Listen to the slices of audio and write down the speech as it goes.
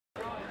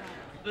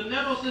The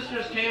Neville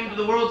sisters came to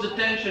the world's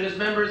attention as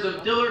members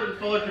of Dillard and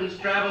Fullerton's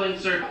traveling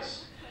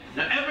circus.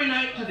 Now, every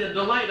night, to the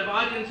delight of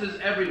audiences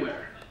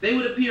everywhere, they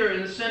would appear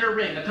in the center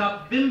ring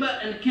atop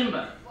Bimba and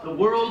Kimba, the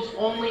world's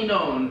only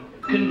known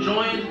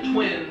conjoined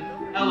twin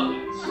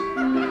elephants.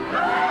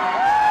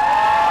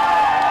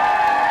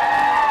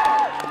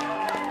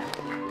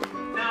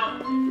 Now,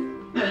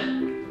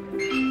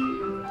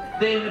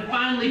 they had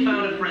finally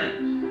found a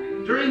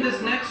friend. During this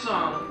next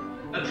song,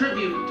 a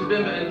tribute to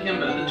Bimba and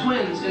Kimba, the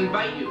twins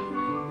invite you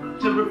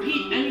to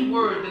repeat any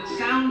word that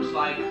sounds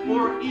like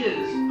or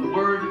is the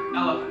word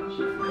elephant.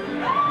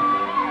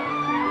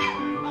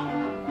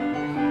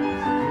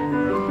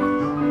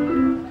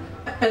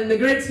 And the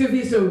great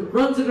Scofisto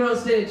runs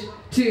across stage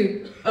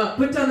to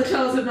put down the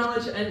chalice of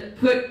knowledge and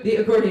put the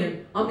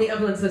accordion on the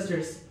Evelyn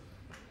sisters.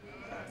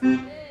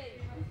 And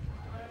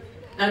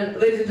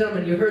ladies and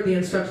gentlemen, you heard the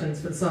instructions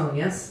for the song,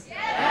 yes?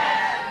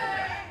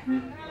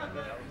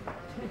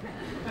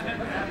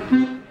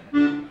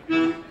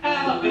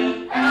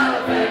 Elephant,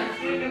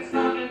 elephant, big and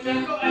strong and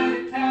gentle and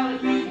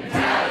intelligent.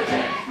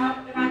 Intelligent. How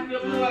can I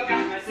feel blue? I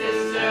got my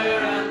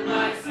sister on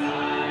my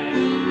side,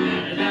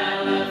 and an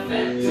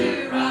elephant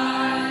to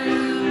ride.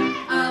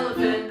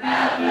 Elephant,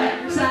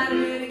 elephant,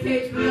 excited in a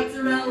cage, but that's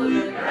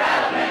irrelevant.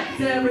 Irrelevant.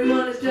 'Cause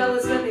everyone is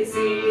jealous when they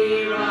see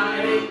me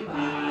riding by.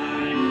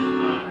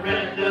 A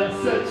friend of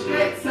such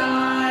great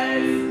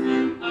size.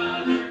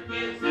 Other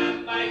kids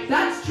have bikes.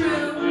 That's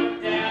true.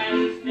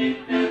 Daddies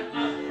pick them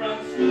up from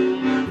school.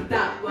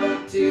 That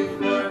won't do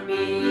for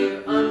me,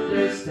 you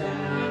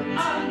understand.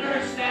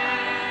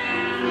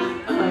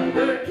 Understand.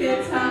 Other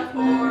kids have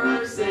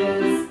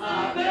horses.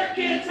 Other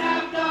kids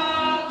have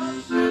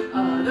dogs.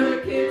 Other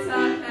kids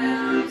have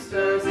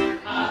hamsters.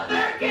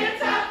 Other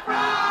kids have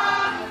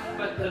frogs.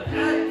 But the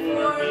pet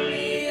for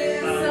me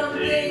is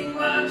something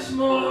much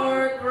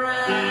more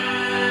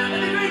grand.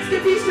 And the great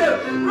Scofisto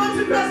runs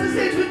across the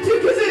stage with two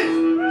kazoos.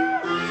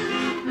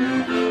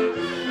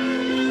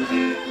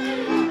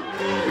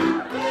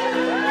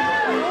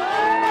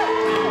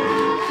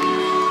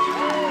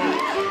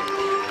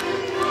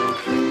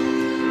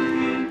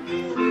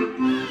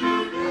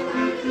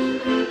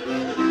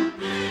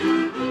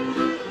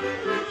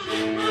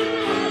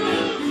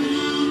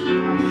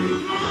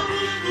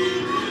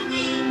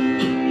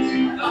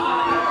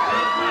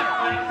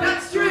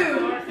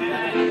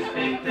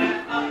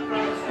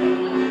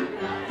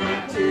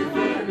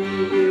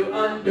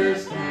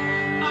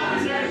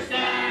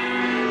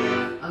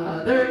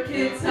 Other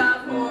kids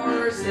have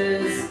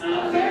horses.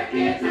 Other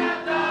kids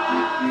have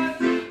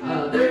dogs.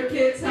 Other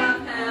kids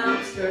have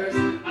hamsters.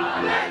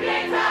 Other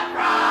kids have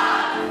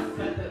frogs.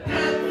 But the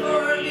pet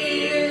for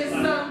me is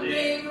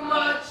something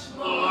much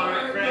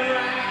more grand.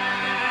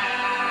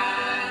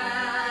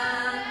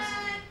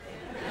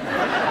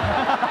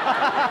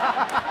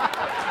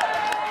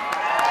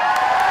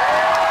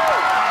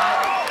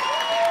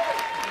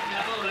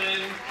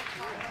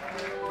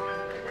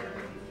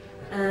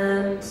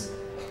 And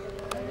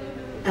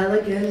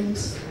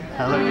elegant.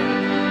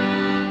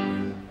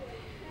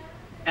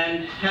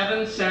 And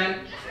heaven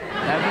sent.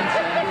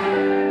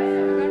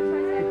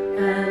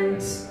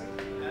 And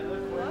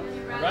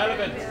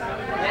Relevant.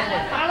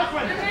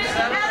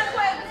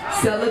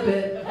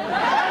 celibate.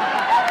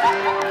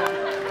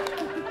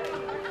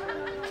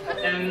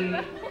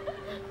 And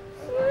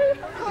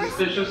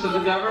suspicious of the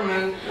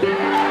government.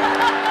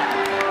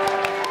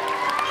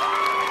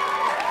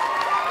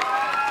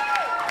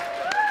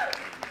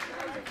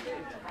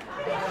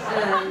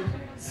 And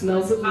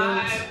smells of mint.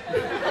 I've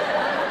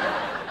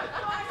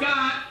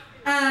got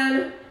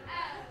And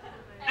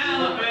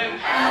elephant.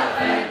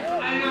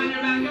 Hang on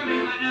your back, I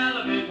mean my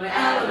elephant. my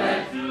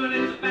elephant. Doing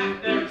its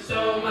back, there's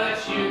so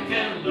much you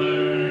can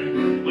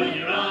learn when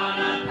you're on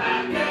a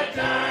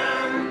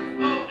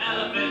pachyderm. Oh,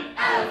 elephant.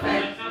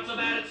 It's not so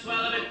bad, it's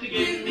swell of it to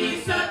give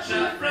me such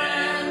a friend.